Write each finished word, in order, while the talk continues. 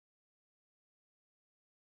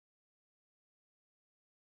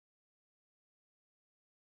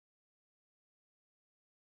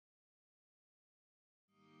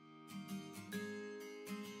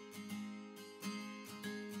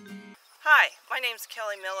Hi, my name's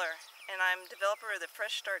Kelly Miller, and I'm developer of the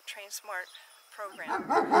Fresh Start Train Smart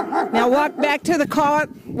program. Now walk back to the cot.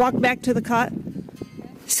 Walk back to the cot.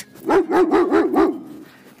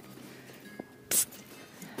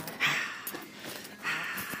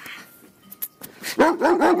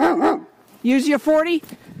 Use your 40.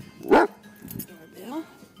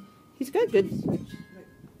 He's got good.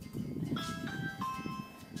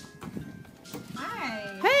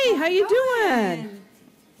 Hi. Hey, how you doing?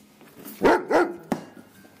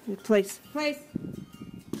 Place. Place.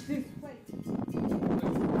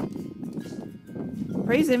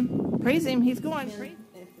 Praise him. Praise him. He's going. Praise.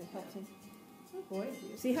 If it helps him. Oh boy.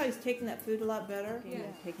 See how he's taking that food a lot better? Yeah.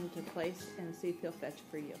 Take him to place and see if he'll fetch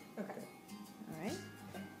for you. Okay. All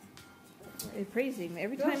right. Praise him.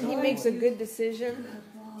 Every time he makes a good decision,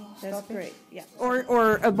 that's great. Yeah.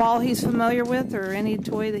 Or a ball he's familiar with, or any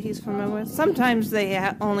toy that he's familiar with. Sometimes they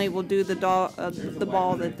only will do the ball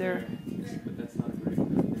that they're.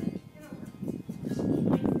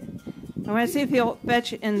 I want to see if he'll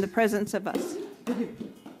fetch in the presence of us.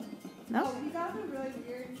 No?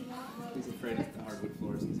 He's afraid of the hardwood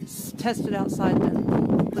floors. Let's test it outside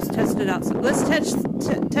then. Let's test it outside. Let's test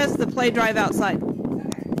the play drive outside.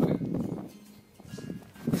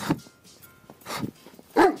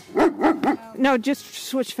 No, just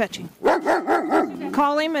switch fetching.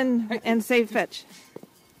 Call him and say fetch.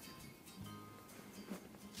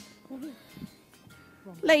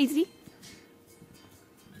 Lazy.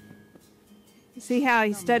 See how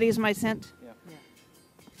he studies my scent? Yeah.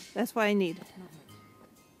 That's what I need.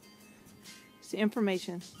 It's the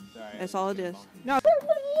information. Sorry, that's all it is. No.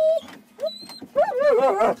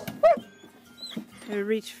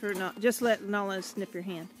 Reach for no. Just let Nala snip your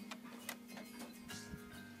hand.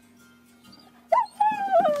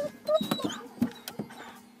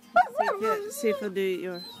 See if he'll do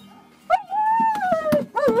yours.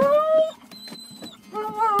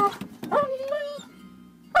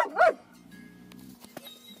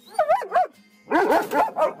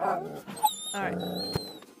 All right.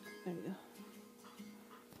 There we go.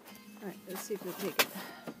 All right, let's see if we'll take it.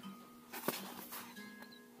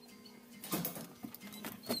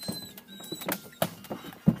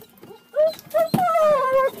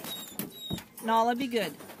 Nala, be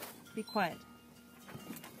good. Be quiet.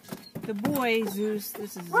 The boy, Zeus,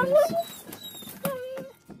 this is Zeus.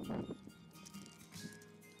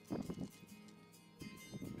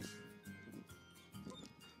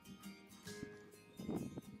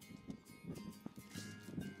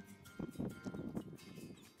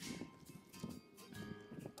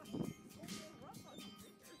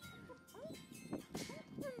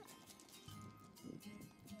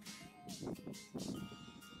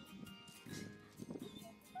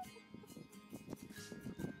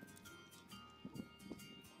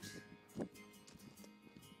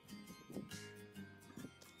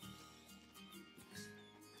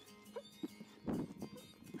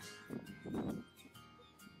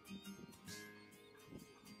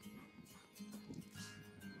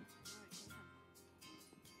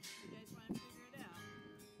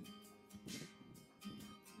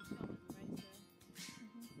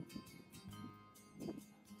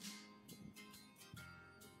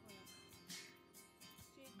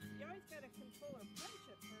 Got to control her punch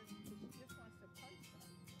at first because she just wants to punch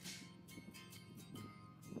them.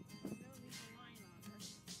 Don't leave a line on her.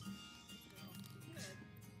 So, good.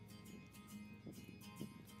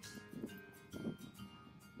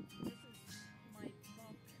 This is my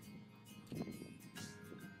bump. Yeah.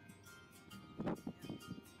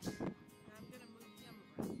 I'm going to move him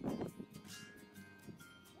around.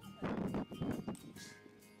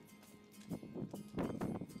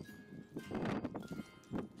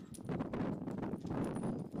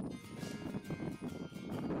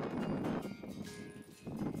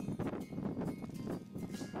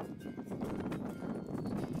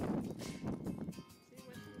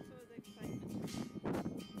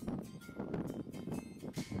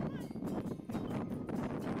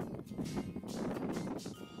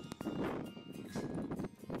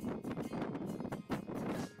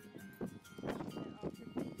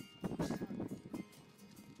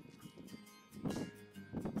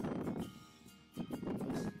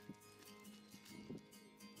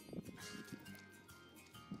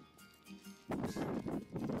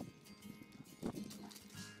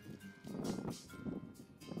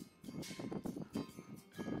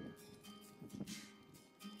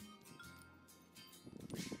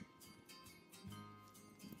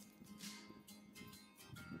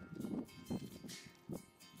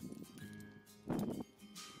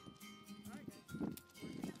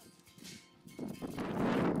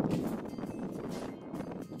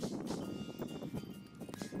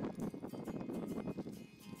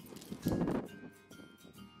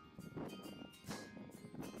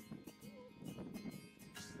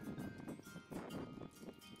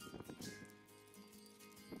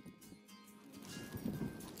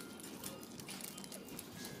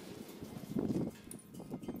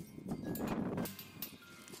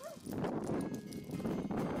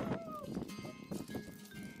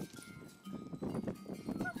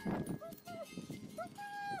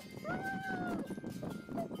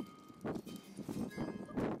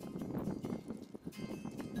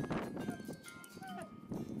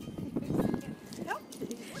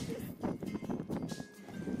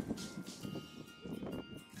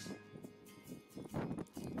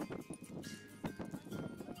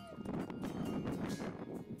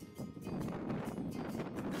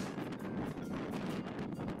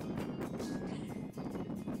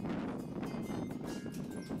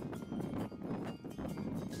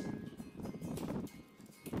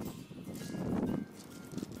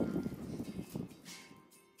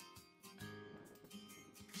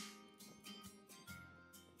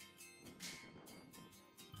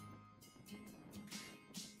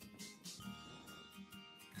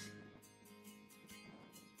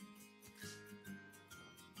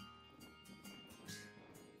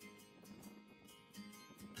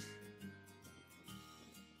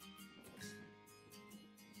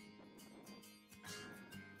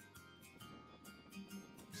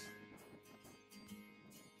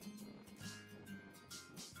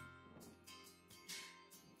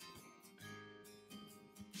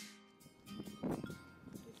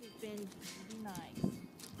 Benji. Be nice.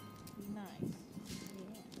 Be nice.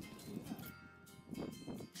 Yeah. Be nice.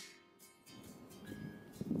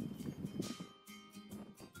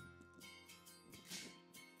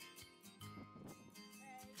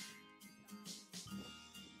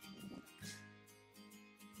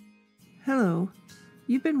 Hello.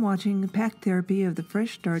 You've been watching Pack Therapy of the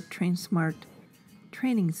Fresh Start Train Smart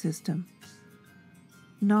training system.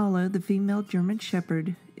 Nala, the female German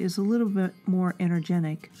Shepherd, is a little bit more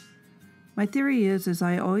energetic. My theory is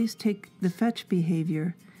I always take the fetch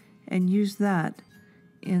behavior and use that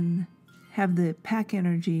and have the pack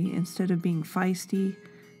energy instead of being feisty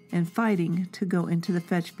and fighting to go into the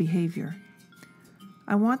fetch behavior.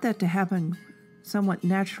 I want that to happen somewhat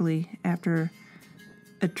naturally after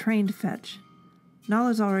a trained fetch.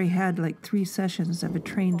 Nala's already had like 3 sessions of a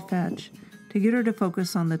trained fetch to get her to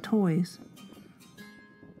focus on the toys.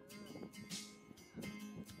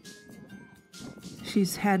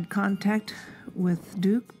 She's had contact with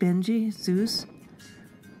Duke, Benji, Zeus,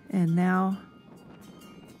 and now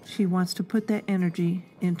she wants to put that energy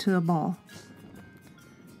into a ball.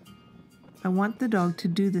 I want the dog to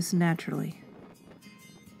do this naturally.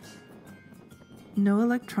 No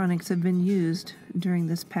electronics have been used during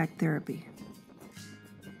this pack therapy.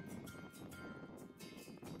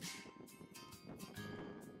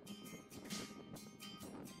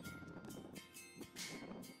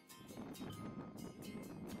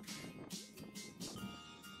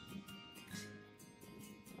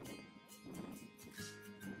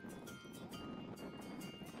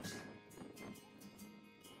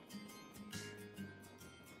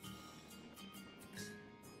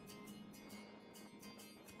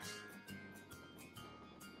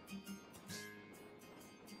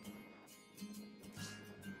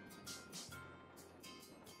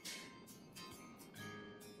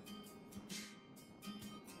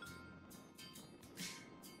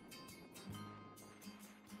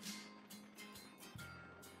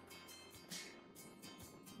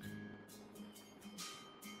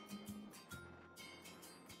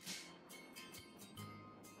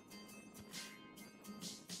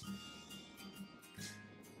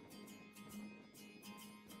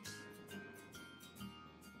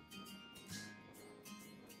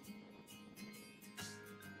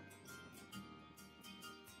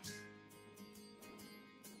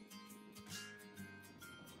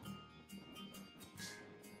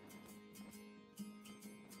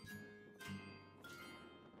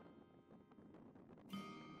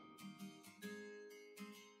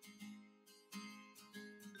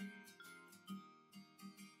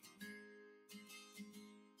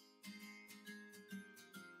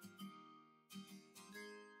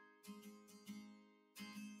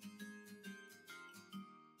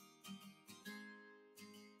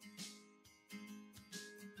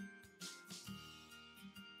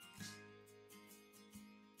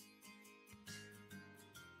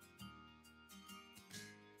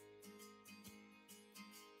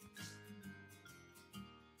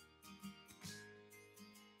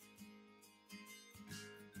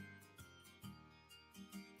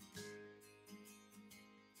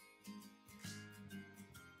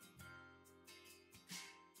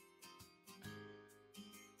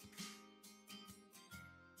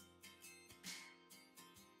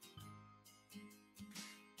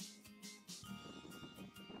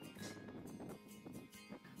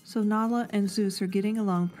 So Nala and Zeus are getting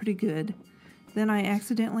along pretty good. Then I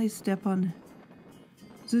accidentally step on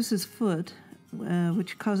Zeus's foot,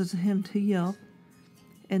 which causes him to yelp,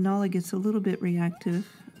 and Nala gets a little bit reactive.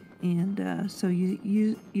 And so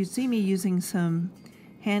you see me using some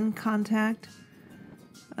hand contact.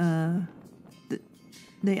 They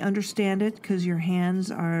understand it because your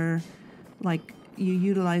hands are like, you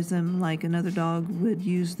utilize them like another dog would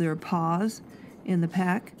use their paws in the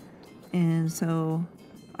pack. And so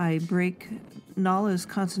I break Nala's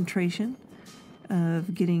concentration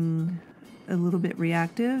of getting a little bit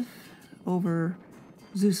reactive over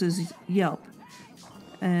Zeus's yelp.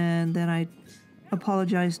 And then I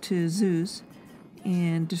apologize to Zeus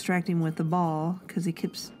and distract him with the ball because he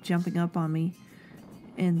keeps jumping up on me.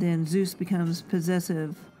 And then Zeus becomes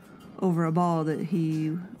possessive over a ball that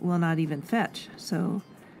he will not even fetch. So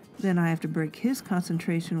then I have to break his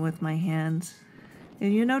concentration with my hands.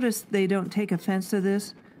 And you notice they don't take offense to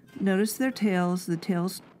this. Notice their tails. The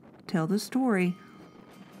tails tell the story.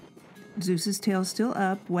 Zeus's tail's still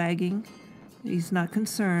up, wagging. He's not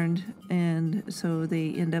concerned. And so they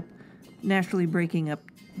end up naturally breaking up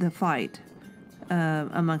the fight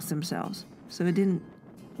amongst themselves. So it didn't,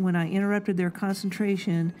 when I interrupted their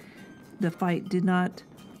concentration, the fight did not,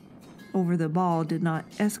 over the ball, did not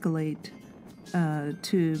escalate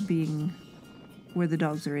to being where the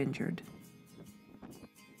dogs are injured.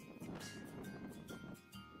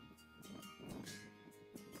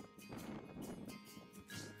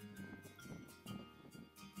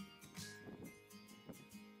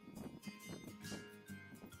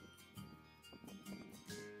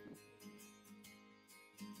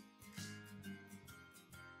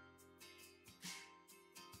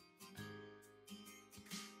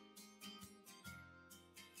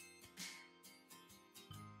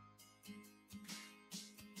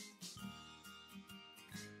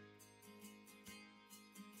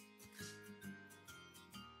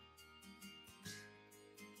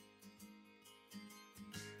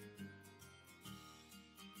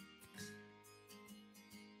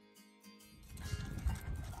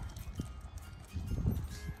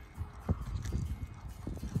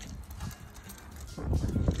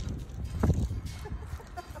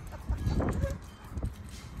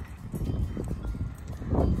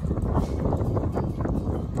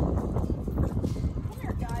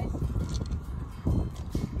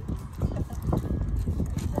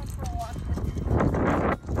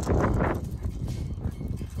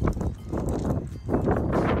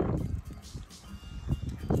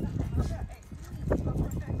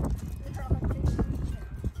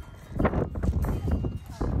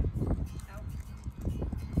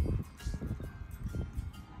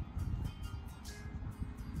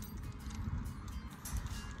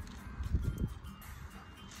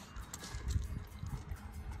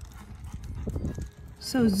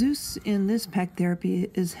 So Zeus in this pack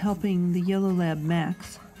therapy is helping the yellow lab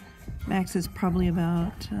Max. Max is probably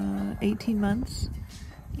about 18 months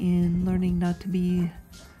in learning not to be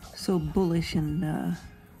so bullish in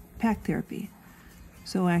pack therapy.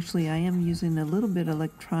 So actually I am using a little bit of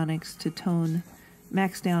electronics to tone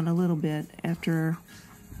Max down a little bit after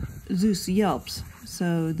Zeus yelps.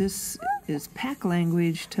 So this is pack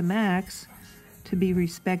language to Max to be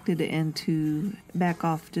respected and to back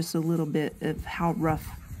off just a little bit of how rough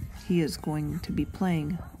he is going to be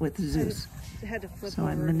playing with Zeus. So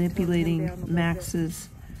I'm manipulating Max's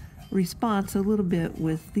response a little bit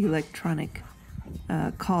with the electronic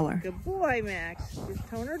collar. Good boy, Max. Just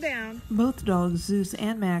tone her down. Both dogs, Zeus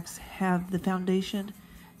and Max, have the foundation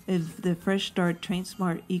of the Fresh Start Train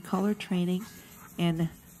Smart e-collar training and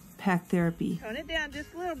pack therapy. Tone it down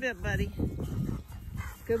just a little bit, buddy.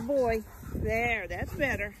 Good boy. There, that's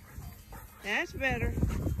better. That's better.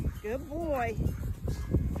 Good boy.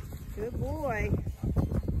 Good boy.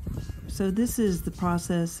 So this is the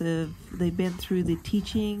process of, they've been through the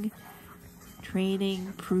teaching,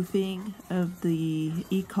 training, proofing of the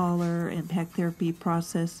e-collar and pack therapy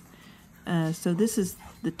process. So this is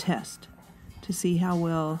the test to see how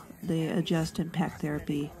well they adjust in pack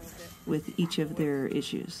therapy with each of their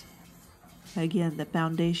issues. Again, the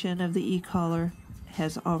foundation of the e-collar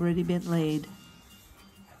has already been laid.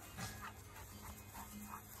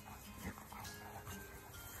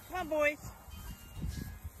 Come on, boys.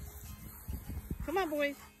 Come on,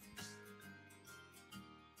 boys.